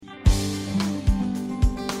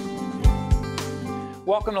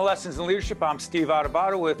Welcome to Lessons in Leadership. I'm Steve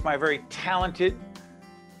Adubato with my very talented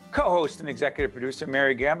co-host and executive producer,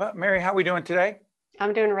 Mary Gamba. Mary, how are we doing today?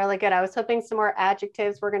 I'm doing really good. I was hoping some more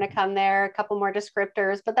adjectives were going to come there, a couple more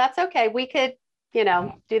descriptors, but that's okay. We could, do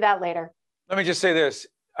that later. Let me just say this.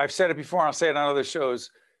 I've said it before, and I'll say it on other shows.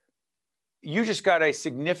 You just got a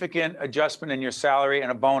significant adjustment in your salary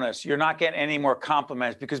and a bonus. You're not getting any more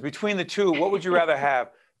compliments, because between the two, what would you rather have,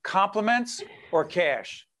 compliments or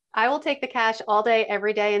cash? I will take the cash all day,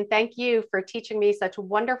 every day. And thank you for teaching me such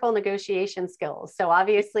wonderful negotiation skills. So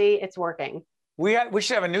obviously it's working. We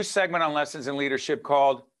should have a new segment on Lessons in Leadership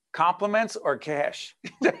called Compliments or Cash.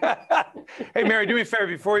 Hey, Mary, do me a favor.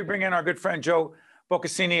 Before we bring in our good friend Joe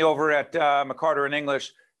Bocassini over at McCarter in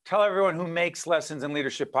English, tell everyone who makes Lessons in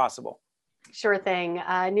Leadership possible. Sure thing.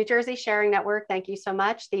 New Jersey Sharing Network, thank you so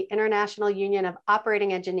much. The International Union of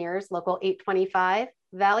Operating Engineers, Local 825,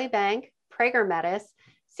 Valley Bank, Prager Metis,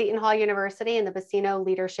 Seton Hall University and the Bacino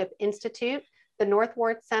Leadership Institute, the North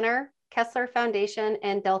Ward Center, Kessler Foundation,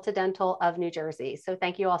 and Delta Dental of New Jersey. So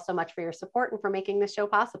thank you all so much for your support and for making this show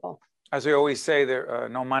possible. As we always say, there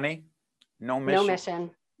no money, no mission.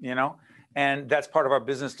 No mission. And that's part of our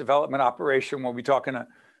business development operation. We'll be talking to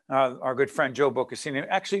our good friend Joe Bocassini.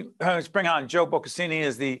 Actually, let's bring on Joe Bocassini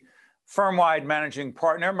is the firm-wide managing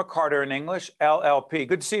partner, McCarter in English, LLP.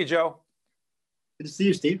 Good to see you, Joe. Good to see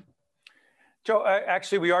you, Steve. Joe,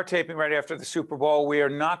 actually, we are taping right after the Super Bowl. We are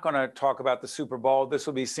not going to talk about the Super Bowl. This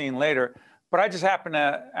will be seen later. But I just happen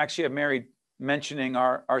to actually have Mary mentioning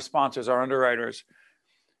our sponsors, our underwriters.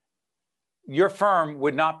 Your firm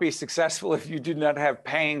would not be successful if you did not have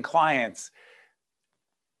paying clients.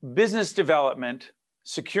 Business development,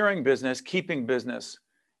 securing business, keeping business,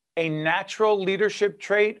 a natural leadership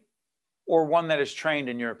trait or one that is trained,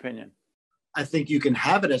 in your opinion? I think you can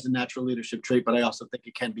have it as a natural leadership trait, but I also think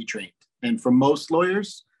it can be trained. And for most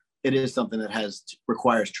lawyers, it is something that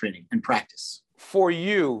requires training and practice. For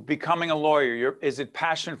you, becoming a lawyer, is it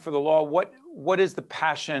passion for the law? What is the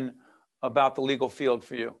passion about the legal field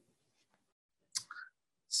for you?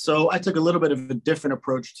 So I took a little bit of a different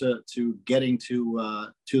approach to getting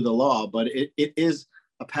to the law, but it is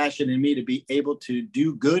a passion in me to be able to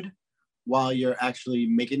do good while you're actually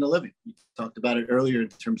making a living. You talked about it earlier in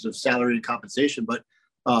terms of salary and compensation, but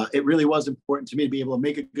it really was important to me to be able to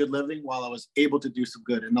make a good living while I was able to do some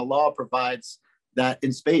good. And the law provides that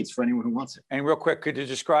in spades for anyone who wants it. And real quick, could you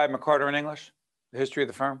describe McCarter in English, the history of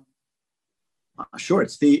the firm? Sure.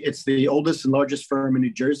 It's the oldest and largest firm in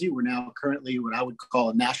New Jersey. We're now currently what I would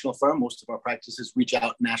call a national firm. Most of our practices reach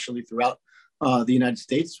out nationally throughout the United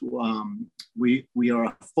States. We are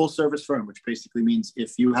a full service firm, which basically means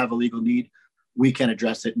if you have a legal need, we can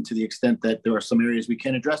address it. And to the extent that there are some areas we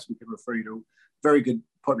can address, we can refer you to very good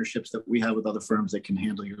partnerships that we have with other firms that can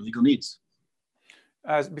handle your legal needs.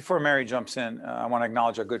 Before Mary jumps in, I want to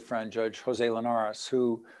acknowledge our good friend, Judge Jose Linares,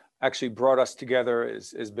 who actually brought us together,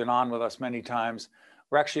 has been on with us many times.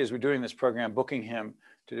 We're actually, as we're doing this program, booking him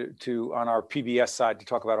to on our PBS side to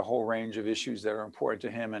talk about a whole range of issues that are important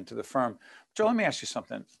to him and to the firm. Joe, let me ask you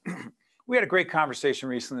something. We had a great conversation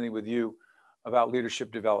recently with you about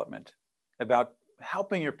leadership development, about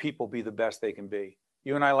helping your people be the best they can be.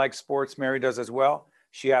 You and I like sports. Mary does as well.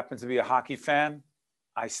 She happens to be a hockey fan.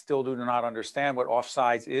 I still do not understand what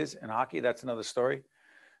offsides is in hockey. That's another story.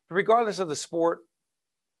 But regardless of the sport,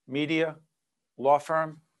 media, law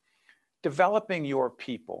firm, developing your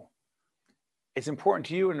people is important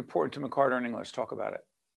to you and important to McCarter in English. Talk about it.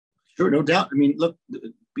 Sure, no doubt. I mean, look,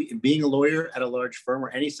 being a lawyer at a large firm or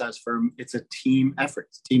any size firm, it's a team effort,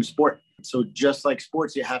 it's a team sport. So just like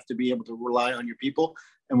sports, you have to be able to rely on your people.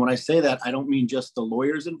 And when I say that, I don't mean just the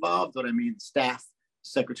lawyers involved, but I mean staff,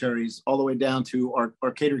 secretaries, all the way down to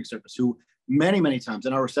our catering service, who many times,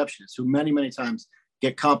 and our receptionists, who many times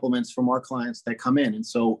get compliments from our clients that come in. And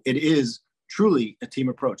so it is truly a team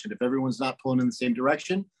approach. And if everyone's not pulling in the same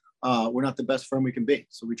direction, we're not the best firm we can be.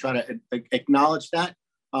 So we try to acknowledge that,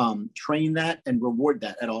 train that, and reward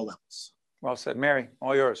that at all levels. Well said. Mary,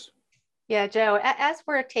 all yours. Yeah, Joe, as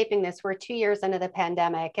we're taping this, we're 2 years into the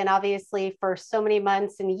pandemic. And obviously for so many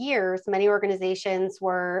months and years, many organizations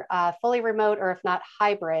were fully remote or if not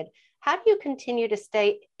hybrid. How do you continue to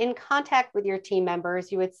stay in contact with your team members?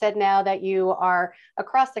 You had said now that you are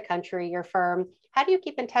across the country, your firm. How do you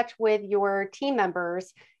keep in touch with your team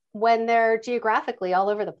members when they're geographically all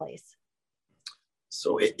over the place?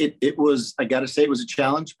 So it was, I got to say, it was a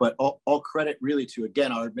challenge, but all credit really to,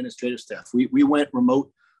 again, our administrative staff. We went remote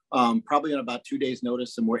probably on about 2 days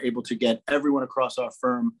notice, and we're able to get everyone across our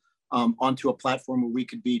firm onto a platform where we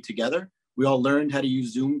could be together. We all learned how to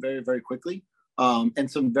use Zoom very quickly, and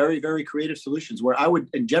some very creative solutions where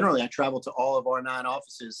and generally I travel to all of our 9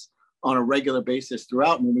 offices on a regular basis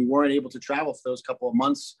throughout. And when we weren't able to travel for those couple of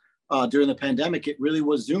months during the pandemic, it really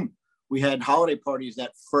was Zoom. We had holiday parties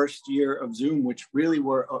that first year of Zoom, which really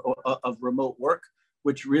were of remote work,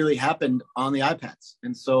 which really happened on the iPads.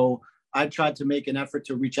 And so I tried to make an effort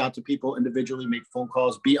to reach out to people individually, make phone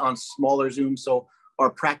calls, be on smaller Zooms. So our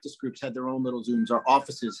practice groups had their own little Zooms. Our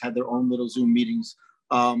offices had their own little Zoom meetings.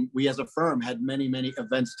 We as a firm had many, many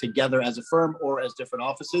events together as a firm or as different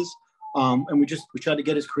offices. And we tried to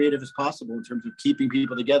get as creative as possible in terms of keeping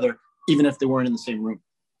people together, even if they weren't in the same room.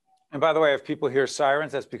 And by the way, if people hear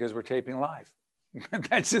sirens, that's because we're taping live.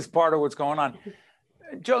 That's just part of what's going on.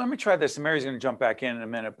 Joe, let me try this. And Mary's going to jump back in a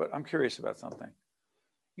minute, but I'm curious about something.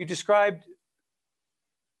 You described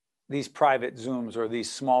these private Zooms or these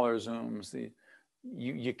smaller Zooms.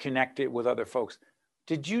 You connect it with other folks.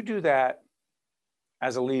 Did you do that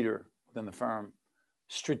as a leader within the firm,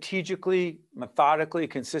 strategically, methodically,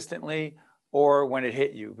 consistently, or when it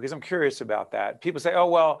hit you? Because I'm curious about that. People say, oh,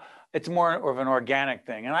 well, it's more of an organic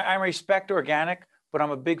thing. And I respect organic, but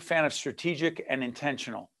I'm a big fan of strategic and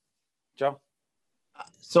intentional. Joe?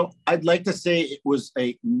 So I'd like to say it was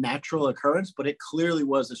a natural occurrence, but it clearly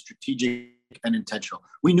was a strategic and intentional.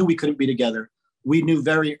 We knew we couldn't be together. We knew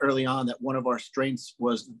very early on that one of our strengths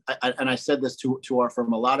was, and I said this to our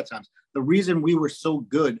firm a lot of times, the reason we were so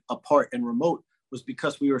good apart and remote was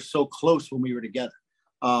because we were so close when we were together.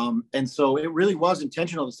 And so it really was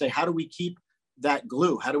intentional to say, how do we keep that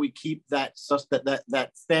glue? How do we keep that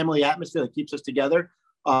family atmosphere that keeps us together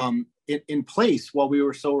in place while we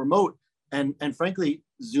were so remote? And frankly,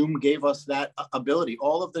 Zoom gave us that ability,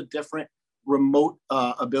 all of the different remote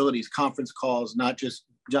abilities, conference calls, not just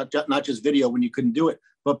video when you couldn't do it,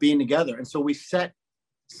 but being together. And so we set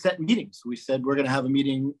meetings. We said, we're going to have a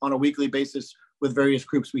meeting on a weekly basis with various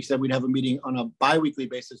groups. We said we'd have a meeting on a bi-weekly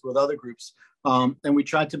basis with other groups. And we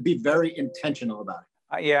tried to be very intentional about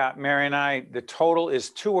it. Yeah, Mary and I, the total is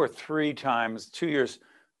 2 or 3 times, 2 years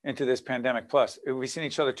into this pandemic plus. We've seen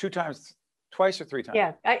each other twice or 3 times.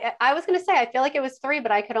 Yeah, I was going to say, I feel like it was 3,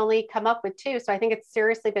 but I could only come up with 2. So I think it's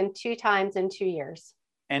seriously been 2 times in 2 years.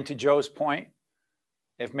 And to Joe's point,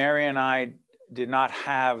 if Mary and I did not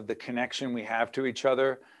have the connection we have to each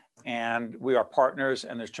other, and we are partners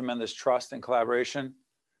and there's tremendous trust and collaboration,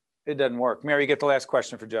 it doesn't work. Mary, you get the last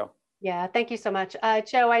question for Joe. Yeah, thank you so much.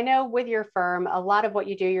 Joe, I know with your firm, a lot of what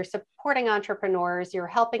you do, you're supporting entrepreneurs, you're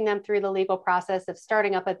helping them through the legal process of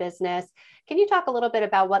starting up a business. Can you talk a little bit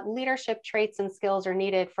about what leadership traits and skills are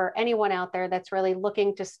needed for anyone out there that's really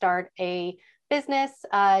looking to start a business,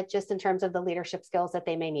 just in terms of the leadership skills that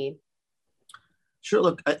they may need? Sure.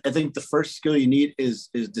 Look, I think the first skill you need is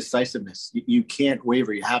decisiveness. You can't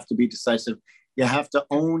waver. You have to be decisive. You have to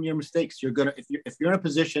own your mistakes. If you're in a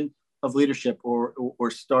position of leadership or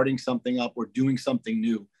starting something up or doing something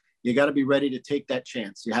new, you got to be ready to take that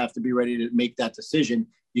chance. You have to be ready to make that decision.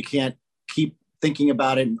 You can't keep thinking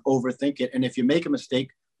about it and overthink it. And if you make a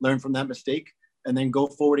mistake, learn from that mistake and then go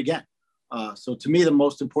forward again. So to me, the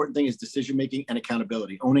most important thing is decision-making and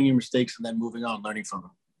accountability, owning your mistakes and then moving on, learning from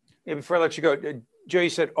them. Yeah, before I let you go, Joe, you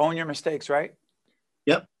said own your mistakes, right?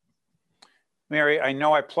 Yep. Mary, I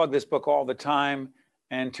know I plug this book all the time,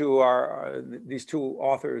 and to these 2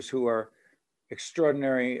 authors who are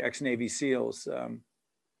extraordinary ex-Navy SEALs.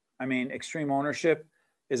 I mean, Extreme Ownership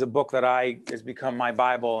is a book that has become my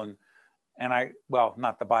Bible, and well,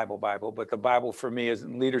 not the Bible, but the Bible for me is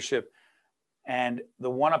in leadership. And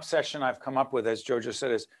the one obsession I've come up with, as Joe just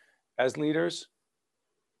said, is as leaders,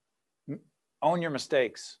 own your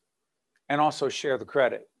mistakes and also share the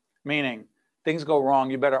credit. Meaning, things go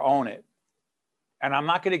wrong, you better own it. And I'm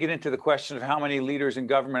not going to get into the question of how many leaders in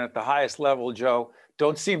government at the highest level, Joe,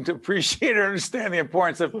 don't seem to appreciate or understand the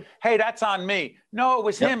importance of, hey, that's on me. No, it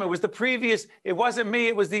was him. It was the previous. It wasn't me.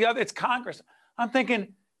 It was the other. It's Congress. I'm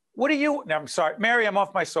thinking, what are you? No, I'm sorry. Mary, I'm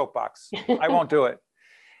off my soapbox. I won't do it.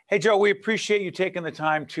 Hey, Joe, we appreciate you taking the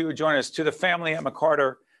time to join us. To the family at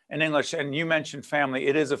McCarter and English, and you mentioned family.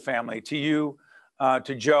 It is a family. To you,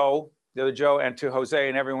 to Joe, the other Joe, and to Jose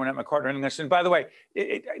and everyone at McCarter and English. And by the way,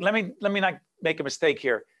 let me not make a mistake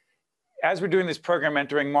here. As we're doing this program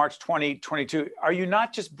entering March 2022, are you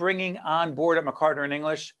not just bringing on board at McCarter and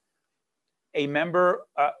English a member,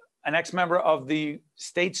 an ex-member of the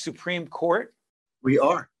state Supreme Court? We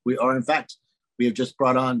are. In fact, we have just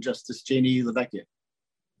brought on Justice Janie LaVecchia.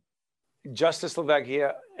 Justice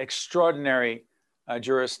LaVecchia, extraordinary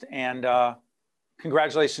jurist, and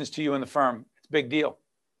congratulations to you and the firm. It's a big deal.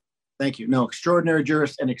 Thank you. No, extraordinary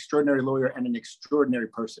jurist, an extraordinary lawyer, and an extraordinary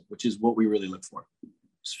person, which is what we really look for.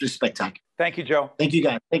 It's just spectacular. Thank you, Joe. Thank you,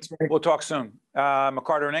 guys. Thanks. We'll talk soon.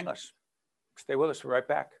 McCarter and English. Stay with us. We're right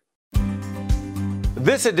back.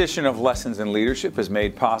 This edition of Lessons in Leadership is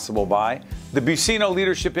made possible by the Buccino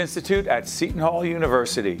Leadership Institute at Seton Hall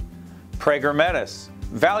University, Prager Metis,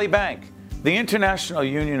 Valley Bank, the International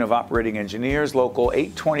Union of Operating Engineers, Local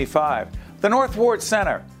 825, the North Ward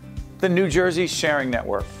Center, the New Jersey Sharing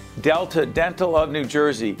Network, Delta Dental of New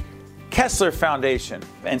Jersey, Kessler Foundation,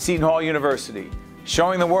 and Seton Hall University,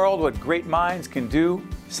 showing the world what great minds can do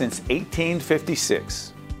since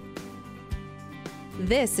 1856.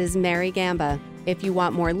 This is Mary Gamba. If you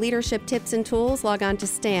want more leadership tips and tools, log on to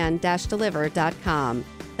stand-deliver.com.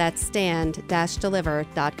 That's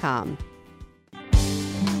stand-deliver.com.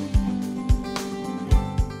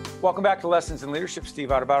 Welcome back to Lessons in Leadership. Steve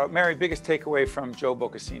Adubato. Mary, biggest takeaway from Joe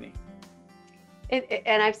Bocassini?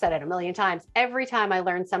 And I've said it a million times, every time I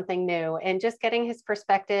learn something new, and just getting his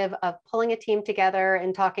perspective of pulling a team together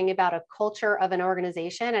and talking about a culture of an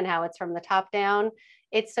organization and how it's from the top down.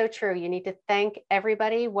 It's so true. You need to thank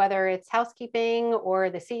everybody, whether it's housekeeping or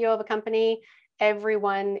the CEO of a company.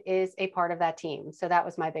 Everyone is a part of that team. So that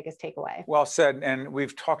was my biggest takeaway. Well said. And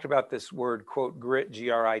we've talked about this word, quote, grit,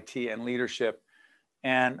 G-R-I-T, and leadership.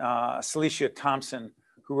 And Celicia Thompson,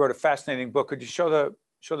 who wrote a fascinating book. Could you show the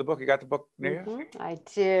book? You got the book near you? I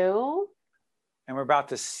do. And we're about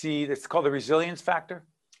to see, it's called The Resilience Factor.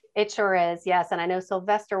 It sure is, yes. And I know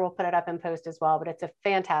Sylvester will put it up in post as well, but it's a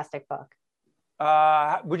fantastic book.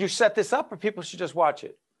 Would you set this up, or people should just watch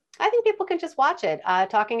it? I think people can just watch it,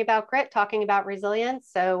 talking about grit, talking about resilience.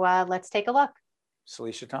 So let's take a look.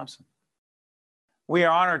 Celicia Thompson. We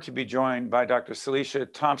are honored to be joined by Dr.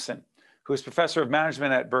 Celicia Thompson, who is professor of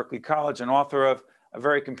management at Berkeley College and author of a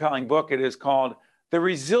very compelling book. It is called The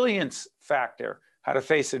Resilience Factor: How to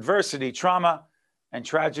Face Adversity, Trauma, and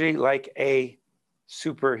Tragedy Like a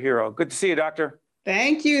Superhero. Good to see you, Doctor.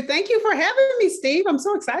 Thank you. Thank you for having me, Steve. I'm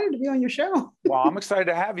so excited to be on your show. Well, I'm excited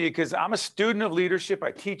to have you because I'm a student of leadership.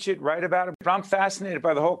 I teach it, write about it, but I'm fascinated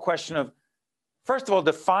by the whole question of, first of all,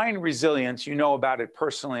 define resilience. You know about it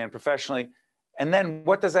personally and professionally. And then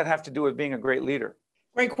what does that have to do with being a great leader?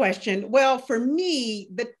 Great question. Well, for me,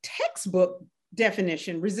 the textbook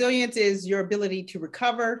definition, resilience is your ability to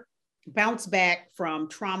recover, bounce back from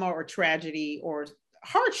trauma or tragedy or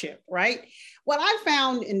hardship, right? What I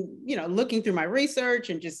found in, looking through my research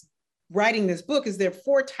and just writing this book is there are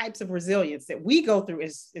 4 types of resilience that we go through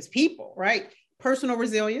as people, right? Personal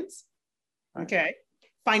resilience, okay?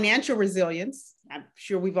 Financial resilience, I'm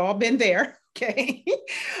sure we've all been there, okay?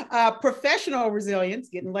 Professional resilience,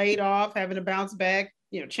 getting laid off, having to bounce back,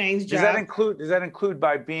 change jobs. Does that include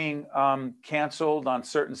by being canceled on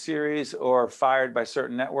certain series or fired by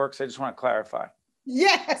certain networks? I just want to clarify.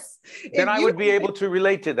 Yes. Then I would be able to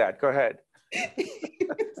relate to that. Go ahead.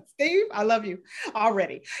 Steve, I love you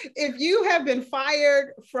already. If you have been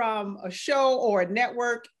fired from a show or a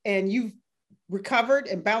network and you've recovered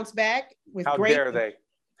and bounced back with How great... dare they?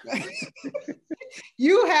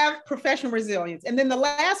 You have professional resilience. And then the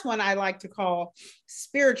last one I like to call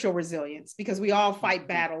spiritual resilience, because we all fight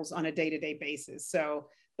battles on a day-to-day basis. So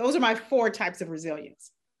those are my 4 types of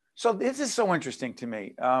resilience. So this is so interesting to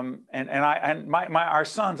me. Our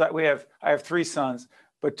sons, I have 3 sons,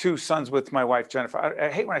 but 2 sons with my wife, Jennifer.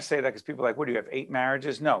 I hate when I say that because people are like, what do you have, 8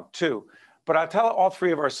 marriages? No, 2. But I'll tell all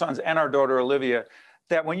 3 of our sons and our daughter, Olivia,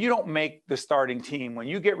 that when you don't make the starting team, when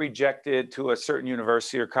you get rejected to a certain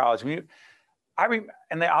university or college,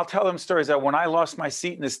 I'll tell them stories that when I lost my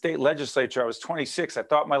seat in the state legislature, I was 26, I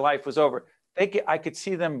thought my life was over. I could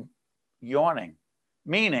see them yawning,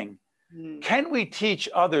 meaning, can we teach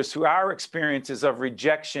others through our experiences of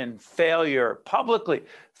rejection, failure,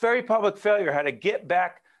 very public failure, how to get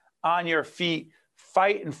back on your feet,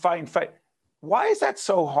 fight and fight and fight? Why is that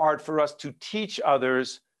so hard for us to teach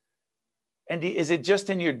others? And is it just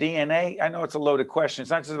in your DNA? I know it's a loaded question.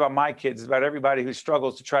 It's not just about my kids, it's about everybody who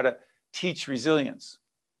struggles to try to teach resilience.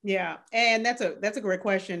 Yeah, and that's a great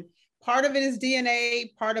question. Part of it is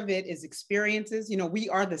DNA, part of it is experiences. We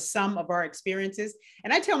are the sum of our experiences.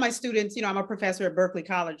 And I tell my students, I'm a professor at Berkeley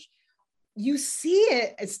College. You see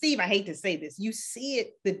it, Steve, I hate to say this, you see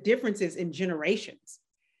it, the differences in generations.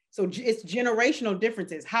 So it's generational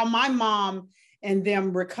differences. How my mom and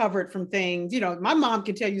them recovered from things. My mom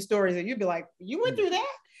can tell you stories and you'd be like, you went through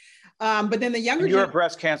that? But then the younger You're a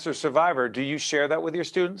breast cancer survivor. Do you share that with your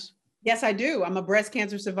students? Yes, I do. I'm a breast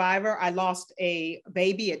cancer survivor. I lost a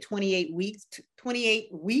baby at 28 weeks. 28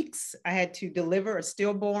 weeks, I had to deliver a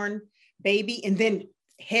stillborn baby and then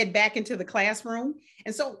head back into the classroom.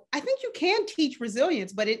 And so I think you can teach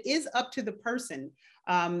resilience, but it is up to the person.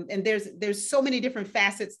 And there's so many different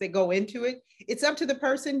facets that go into it. It's up to the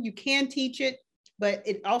person. You can teach it, but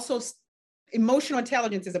it also, emotional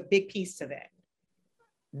intelligence is a big piece to that.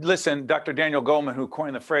 Listen, Dr. Daniel Goleman, who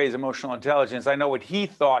coined the phrase emotional intelligence, I know what he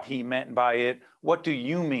thought he meant by it. What do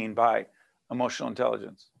you mean by emotional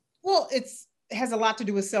intelligence? Well, it has a lot to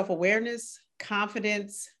do with self-awareness,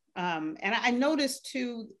 confidence. And I noticed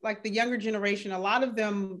too, like the younger generation, a lot of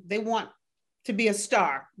them, they want to be a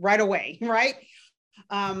star right away, right?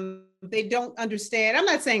 They don't understand, I'm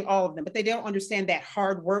not saying all of them, but they don't understand that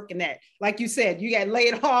hard work and that, like you said, you got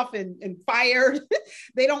laid off and fired.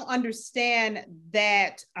 They don't understand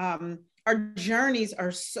that our journeys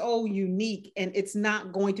are so unique and it's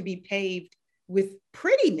not going to be paved with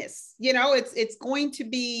prettiness. You know, it's going to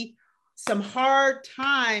be some hard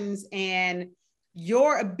times, and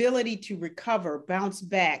your ability to recover, bounce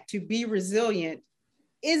back, to be resilient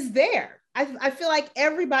is there. I feel like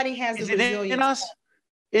everybody has the resilience. In us?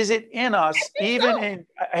 Is it in us? Even in,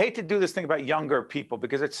 I hate to do this thing about younger people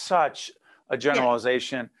because it's such a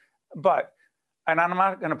generalization, but, and I'm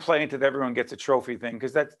not going to play into the everyone gets a trophy thing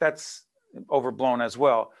because that's overblown as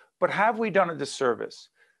well. But have we done a disservice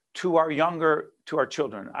to our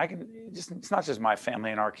children? It's not just my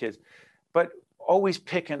family and our kids, but always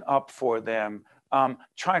picking up for them,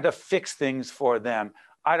 trying to fix things for them.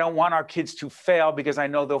 I don't want our kids to fail because I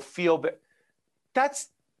know they'll feel bad. That's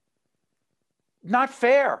not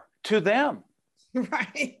fair to them.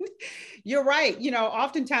 Right. You're right. You know,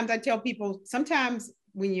 oftentimes I tell people, sometimes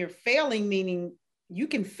when you're failing, meaning you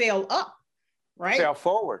can fail up, right? Fail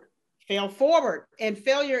forward. Fail forward. And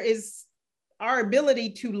failure is our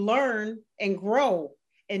ability to learn and grow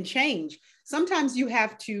and change. Sometimes you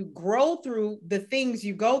have to grow through the things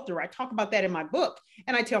you go through. I talk about that in my book.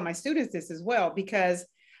 And I tell my students this as well, because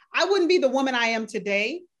I wouldn't be the woman I am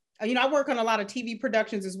today. You know, I work on a lot of TV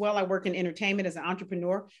productions as well. I work in entertainment as an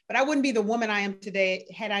entrepreneur, but I wouldn't be the woman I am today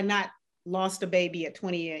had I not lost a baby at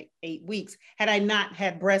 28 weeks, had I not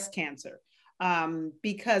had breast cancer,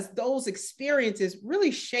 because those experiences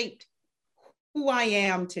really shaped who I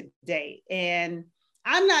am today. And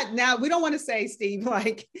I'm not now, we don't want to say, Steve,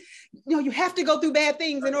 like, you know, you have to go through bad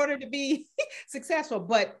things in order to be successful,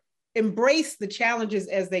 but embrace the challenges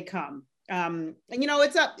as they come. And, you know,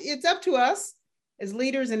 it's up to us as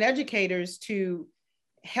leaders and educators to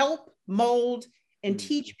help mold and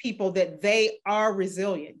teach people that they are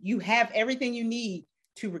resilient. You have everything you need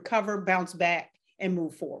to recover, bounce back, and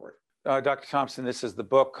move forward. Dr. Thompson, this is the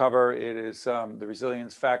book cover. It is The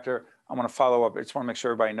Resilience Factor. I want to follow up. I just want to make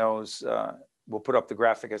sure everybody knows. We'll put up the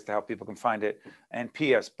graphic as to how people can find it. And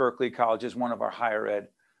P.S., Berkeley College is one of our higher ed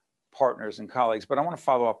partners and colleagues. But I want to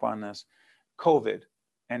follow up on this. COVID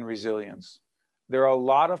and resilience. There are a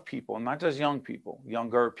lot of people, not just young people,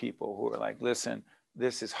 younger people who are like, listen,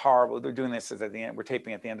 this is horrible. They're doing this at the end. We're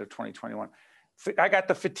taping at the end of 2021. I got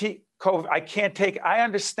the fatigue, COVID. I can't take it. I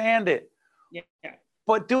understand it. Yeah.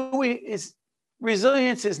 But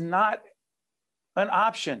resilience is not an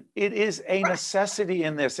option. It is a necessity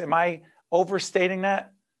in this. Am I overstating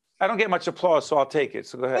that? I don't get much applause, so I'll take it.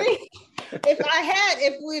 So go ahead.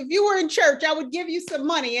 If you were in church, I would give you some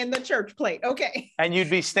money in the church plate. Okay. And you'd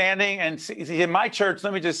be standing and see, in my church,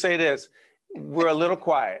 let me just say this. We're a little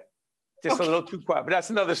quiet, just a little too quiet, but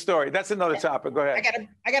that's another story. That's another topic. Go ahead.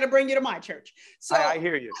 I got to bring you to my church. So I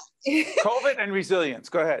hear you. COVID and resilience.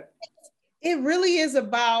 Go ahead. It really is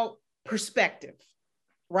about perspective,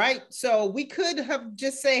 right? So we could have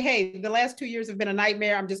just say, hey, the last 2 years have been a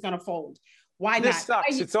nightmare. I'm just going to fold. Why not? This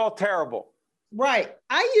sucks. It's all terrible. Right.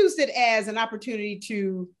 I used it as an opportunity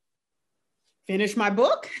to finish my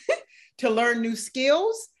book, to learn new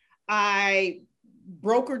skills. I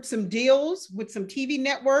brokered some deals with some TV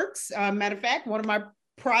networks. Matter of fact, one of my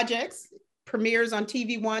projects premieres on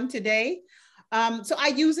TV One today. So I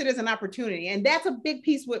use it as an opportunity. And that's a big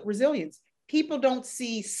piece with resilience. People don't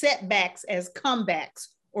see setbacks as comebacks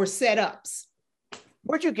or setups.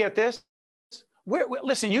 Where'd you get this?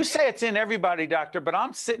 Listen, you say it's in everybody, doctor, but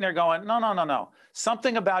I'm sitting there going, no.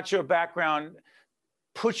 Something about your background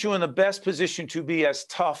puts you in the best position to be as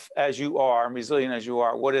tough as you are and resilient as you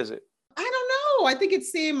are. What is it? I don't know. I think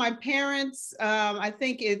it's seeing my parents. I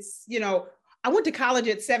think it's, you know, I went to college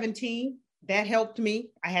at 17. That helped me.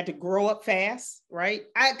 I had to grow up fast, right?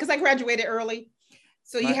 Because I graduated early.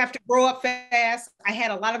 So you have to grow up fast. I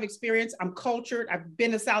had a lot of experience. I'm cultured. I've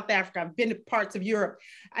been to South Africa. I've been to parts of Europe.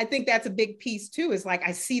 I think that's a big piece too, is like,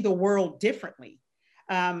 I see the world differently.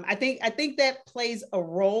 I think that plays a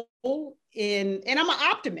role in, and I'm an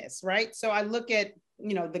optimist, right? So I look at,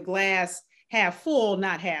 you know, the glass half full,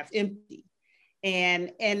 not half empty.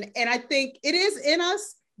 And I think it is in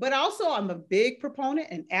us, but also I'm a big proponent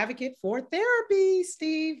and advocate for therapy,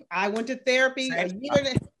 Steve. I went to therapy a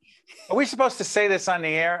year. Are we supposed to say this on the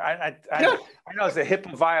air? I know it's a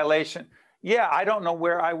HIPAA violation. yeah, I don't know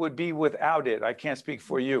where I would be without it. I can't speak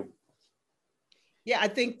for you. Yeah, I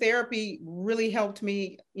think therapy really helped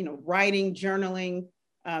me, writing, journaling,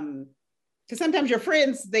 because sometimes your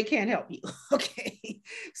friends, they can't help you. Okay.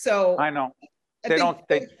 So I know.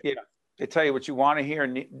 They tell you what you want to hear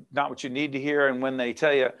and not what you need to hear. And when they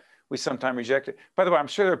tell you, we sometimes reject it. By the way, I'm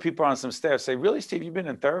sure there are people on some staff say, really, Steve, you've been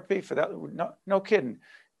in therapy for that? No kidding.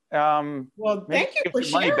 Well, thank you for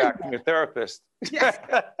sharing money back from your therapist. Yes.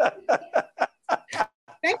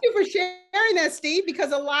 Thank you for sharing that, Steve,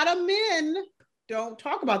 because a lot of men don't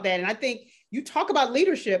talk about that. And I think you talk about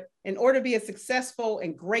leadership in order to be a successful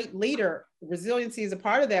and great leader. Resiliency is a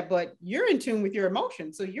part of that, but you're in tune with your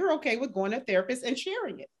emotions. So you're okay with going to a therapist and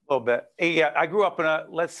sharing it. A little bit. Yeah, I grew up in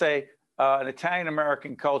let's say, an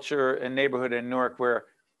Italian-American culture and neighborhood in Newark where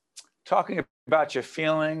talking about your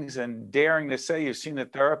feelings and daring to say you've seen a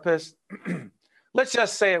therapist, let's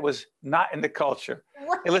just say it was not in the culture.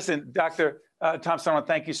 Right. Hey, listen, Dr. Thompson,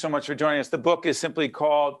 thank you so much for joining us. The book is simply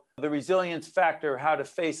called The Resilience Factor: How to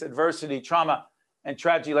Face Adversity, Trauma, and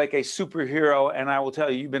Tragedy Like a Superhero. And I will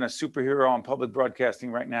tell you, you've been a superhero on public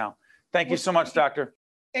broadcasting right now. Thank you so much, Doctor.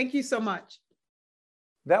 Thank you so much.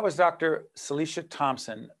 That was Dr. Celicia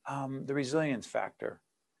Thompson, The Resilience Factor.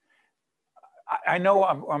 I know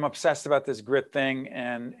I'm obsessed about this grit thing,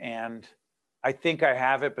 and I think I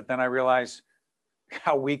have it, but then I realize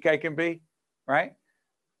how weak I can be, right?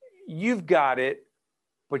 You've got it,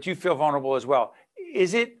 but you feel vulnerable as well.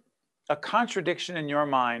 Is it a contradiction in your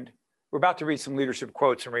mind? We're about to read some leadership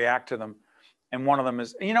quotes and react to them. And one of them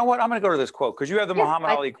is, you know what? I'm going to go to this quote because you have the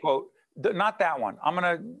Muhammad Ali quote. Not that one. I'm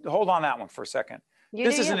going to hold on that one for a second.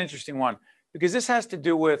 This is an interesting one because this has to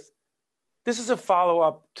do with, this is a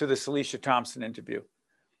follow-up to the Celicia Thompson interview.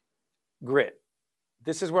 Grit.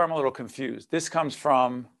 This is where I'm a little confused. This comes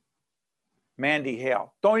from Mandy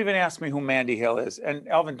Hale. Don't even ask me who Mandy Hale is. And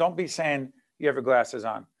Elvin, don't be saying you have your glasses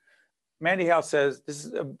on. Mandy Hale says,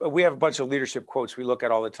 we have a bunch of leadership quotes we look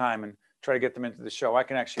at all the time and try to get them into the show. I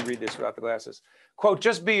can actually read this without the glasses. Quote,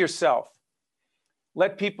 just be yourself.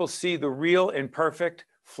 Let people see the real, imperfect,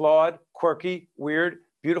 flawed, quirky, weird,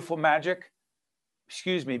 beautiful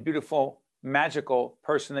magical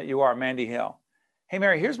person that you are, Mandy Hale. Hey,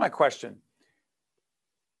 Mary, here's my question.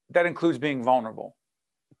 That includes being vulnerable,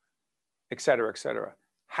 et cetera, et cetera.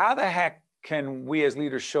 How the heck can we as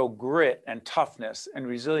leaders show grit and toughness and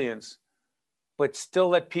resilience, but still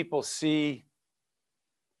let people see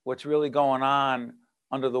what's really going on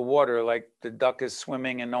under the water, like the duck is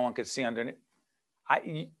swimming and no one can see underneath?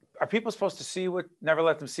 Are people supposed to see what, never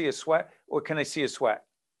let them see a sweat, or can they see a sweat?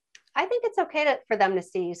 I think it's okay for them to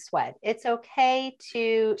see you sweat. It's okay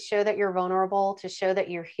to show that you're vulnerable, to show that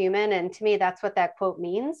you're human. And to me, that's what that quote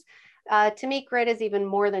means. To me, grit is even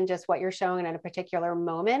more than just what you're showing in a particular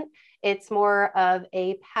moment. It's more of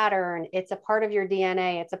a pattern. It's a part of your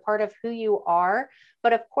DNA. It's a part of who you are.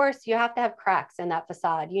 But of course, you have to have cracks in that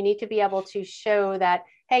facade. You need to be able to show that,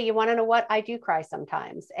 hey, you want to know what? I do cry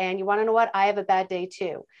sometimes. And you want to know what? I have a bad day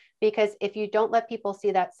too. Because if you don't let people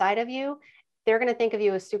see that side of you, they're going to think of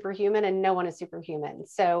you as superhuman, and no one is superhuman.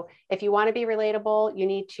 So if you want to be relatable, you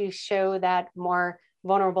need to show that more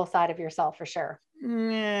vulnerable side of yourself for sure.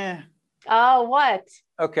 Yeah. Oh, what?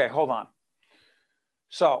 Okay, hold on.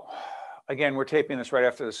 So again, we're taping this right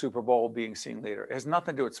after the Super Bowl, being seen leader. It has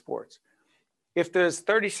nothing to do with sports. If there's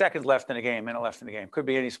 30 seconds left in a game, minute left in the game, could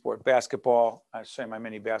be any sport, basketball, I say my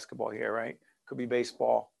mini basketball here, right? Could be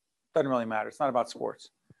baseball. Doesn't really matter. It's not about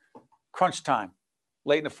sports. Crunch time.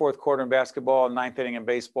 Late in the fourth quarter in basketball, ninth inning in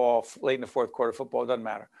baseball, late in the fourth quarter football, doesn't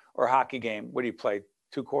matter. Or a hockey game. What do you play?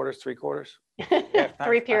 2 quarters, 3 quarters?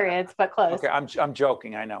 3 periods, but close. Okay, I'm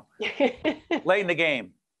joking, I know. Late in the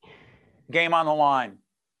game, game on the line,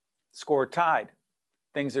 score tied,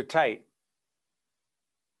 things are tight.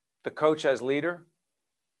 The coach as leader,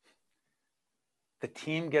 the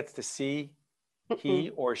team gets to see he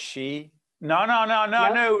or she.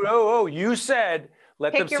 No. You said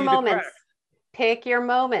let them see the crack. Pick your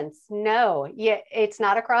moments. No, it's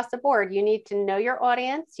not across the board. You need to know your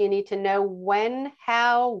audience. You need to know when,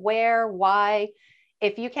 how, where, why.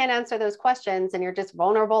 If you can't answer those questions and you're just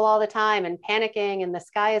vulnerable all the time and panicking and the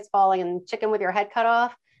sky is falling and chicken with your head cut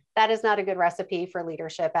off, that is not a good recipe for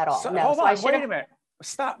leadership at all. So, no, hold on, wait a minute.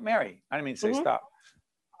 Stop, Mary. I didn't mean to say stop.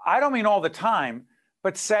 I don't mean all the time,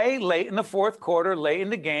 but say late in the fourth quarter, late in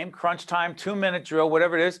the game, crunch time, 2-minute drill,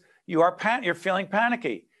 whatever it is, you're feeling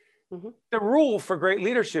panicky. Mm-hmm. The rule for great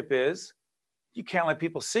leadership is you can't let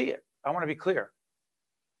people see it. I want to be clear.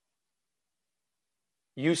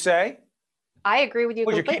 You say? I agree with you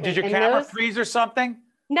completely. Did your camera freeze or something?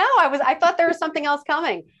 No, I thought there was something else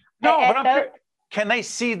coming. No, but can they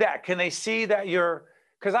see that? Can they see that you're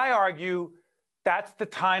Because I argue that's the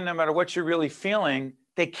time, no matter what you're really feeling,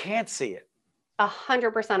 they can't see it.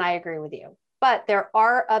 100% I agree with you. But there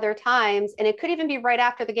are other times, and it could even be right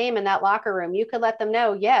after the game in that locker room. You could let them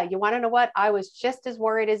know, yeah, you want to know what? I was just as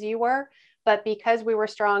worried as you were, but because we were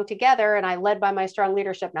strong together and I led by my strong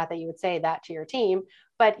leadership, not that you would say that to your team,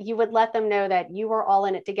 but you would let them know that you were all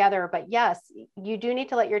in it together. But yes, you do need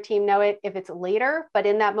to let your team know it if it's later, but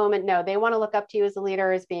in that moment, no, they want to look up to you as a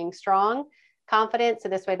leader as being strong, confident. So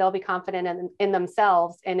this way they'll be confident in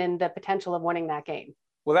themselves and in the potential of winning that game.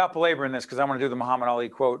 Without belaboring this, because I want to do the Muhammad Ali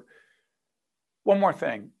quote, one more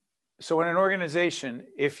thing. So in an organization,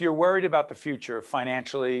 if you're worried about the future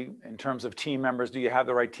financially, in terms of team members, do you have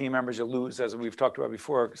the right team members? You lose, as we've talked about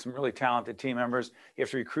before, some really talented team members. You have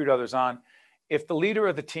to recruit others on. If the leader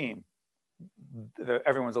of the team,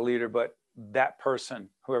 everyone's a leader, but that person,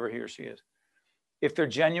 whoever he or she is, if they're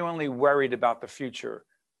genuinely worried about the future,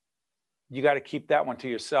 you got to keep that one to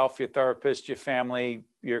yourself, your therapist, your family,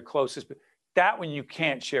 your closest. That one you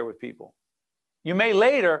can't share with people. You may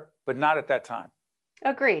later, but not at that time.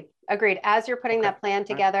 Agreed. As you're putting that plan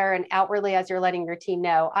together and outwardly as you're letting your team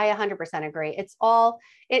know, I 100% agree. It's all,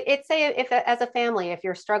 it's say if as a family, if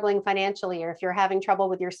you're struggling financially or if you're having trouble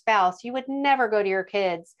with your spouse, you would never go to your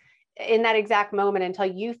kids in that exact moment until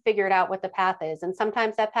you figured out what the path is. And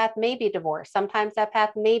sometimes that path may be divorce. Sometimes that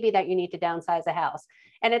path may be that you need to downsize a house.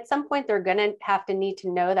 And at some point, they're going to have to need to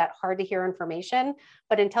know that hard to hear information.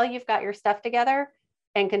 But until you've got your stuff together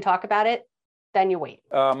and can talk about it, then you wait.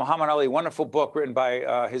 Muhammad Ali, wonderful book written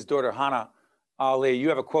by his daughter, Hannah Ali. You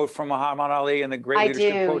have a quote from Muhammad Ali and the great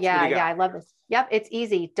leadership quotes. Yeah, I love this. Yep, it's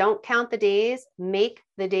easy. Don't count the days, make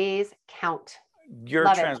the days count. Your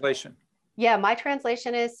love translation. Yeah, my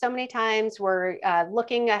translation is so many times we're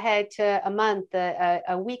looking ahead to a month,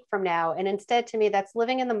 a week from now. And instead, to me, that's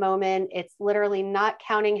living in the moment. It's literally not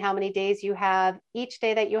counting how many days you have. Each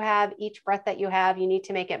day that you have, each breath that you have, you need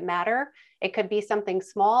to make it matter. It could be something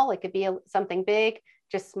small. It could be something big.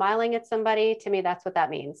 Just smiling at somebody. To me, that's what that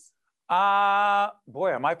means.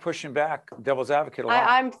 Boy, am I pushing back devil's advocate a lot.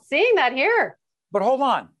 I'm seeing that here. But hold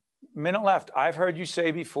on, minute left. I've heard you say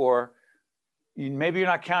before, maybe you're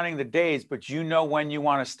not counting the days, but you know when you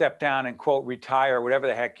want to step down and quote retire, or whatever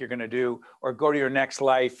the heck you're going to do, or go to your next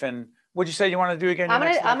life. And what'd you say you want to do again? I'm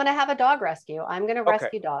going to have a dog rescue. I'm going to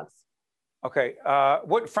rescue dogs. Okay.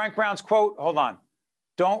 What Frank Brown's quote? Hold on.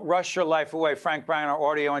 Don't rush your life away. Frank Brown,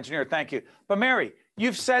 our audio engineer. Thank you. But Mary,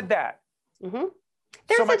 you've said that. Mm-hmm.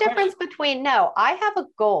 There's a difference between, no, I have a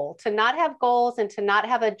goal. To not have goals and to not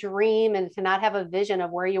have a dream and to not have a vision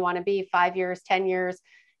of where you want to be 5 years, 10 years.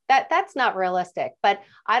 That's not realistic, but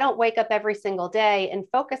I don't wake up every single day and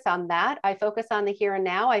focus on that. I focus on the here and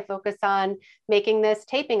now. I focus on making this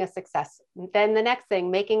taping a success. Then the next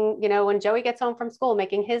thing, making, when Joey gets home from school,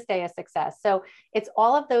 making his day a success. So it's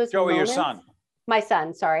all of those Joey, moments. your son. My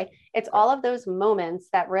son, sorry. It's all of those moments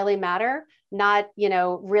that really matter, not,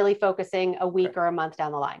 really focusing a week or a month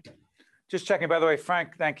down the line. Just checking, by the way,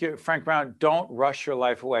 Frank, thank you. Frank Brown, don't rush your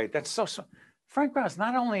life away. That's so Frank Brown is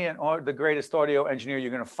not only the greatest audio engineer you're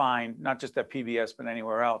going to find, not just at PBS, but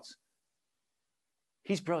anywhere else.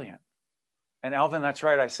 He's brilliant. And Elvin, that's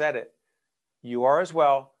right, I said it. You are as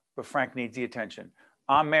well, but Frank needs the attention.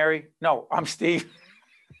 I'm Mary. No, I'm Steve.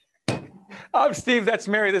 I'm Steve. That's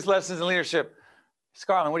Mary. This Lessons in Leadership.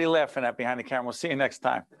 Scarlett, what are you laughing at behind the camera? We'll see you next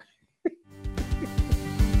time.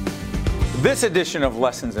 This edition of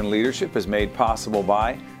Lessons in Leadership is made possible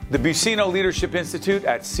by the Buccino Leadership Institute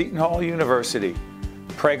at Seton Hall University,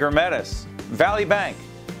 Prager Metis, Valley Bank,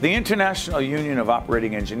 the International Union of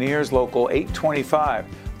Operating Engineers, Local 825,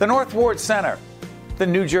 the North Ward Center, the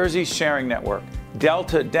New Jersey Sharing Network,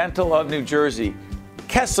 Delta Dental of New Jersey,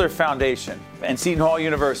 Kessler Foundation, and Seton Hall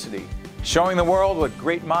University, showing the world what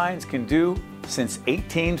great minds can do since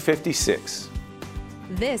 1856.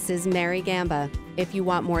 This is Mary Gamba. If you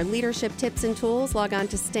want more leadership tips and tools, log on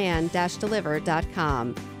to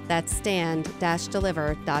stand-deliver.com. That's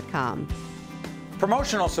stand-deliver.com.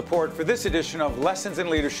 Promotional support for this edition of Lessons in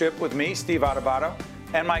Leadership with me, Steve Adubato,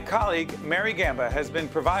 and my colleague, Mary Gamba, has been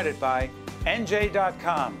provided by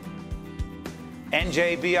NJ.com,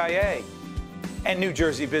 NJBIA, and New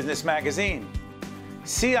Jersey Business Magazine,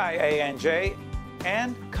 CIANJ,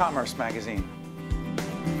 and Commerce Magazine.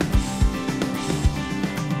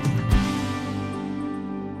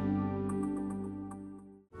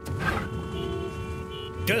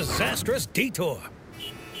 Disastrous detour.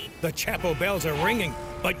 The chapel bells are ringing,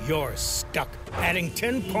 but you're stuck, adding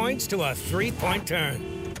 10 points to a 3-point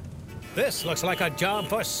turn. This looks like a job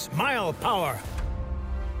for Smile Power.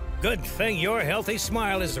 Good thing your healthy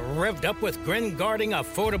smile is revved up with grin-guarding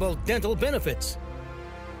affordable dental benefits.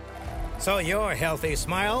 so your healthy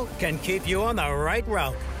smile can keep you on the right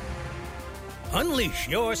route. Unleash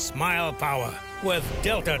your smile power with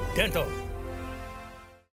Delta Dental.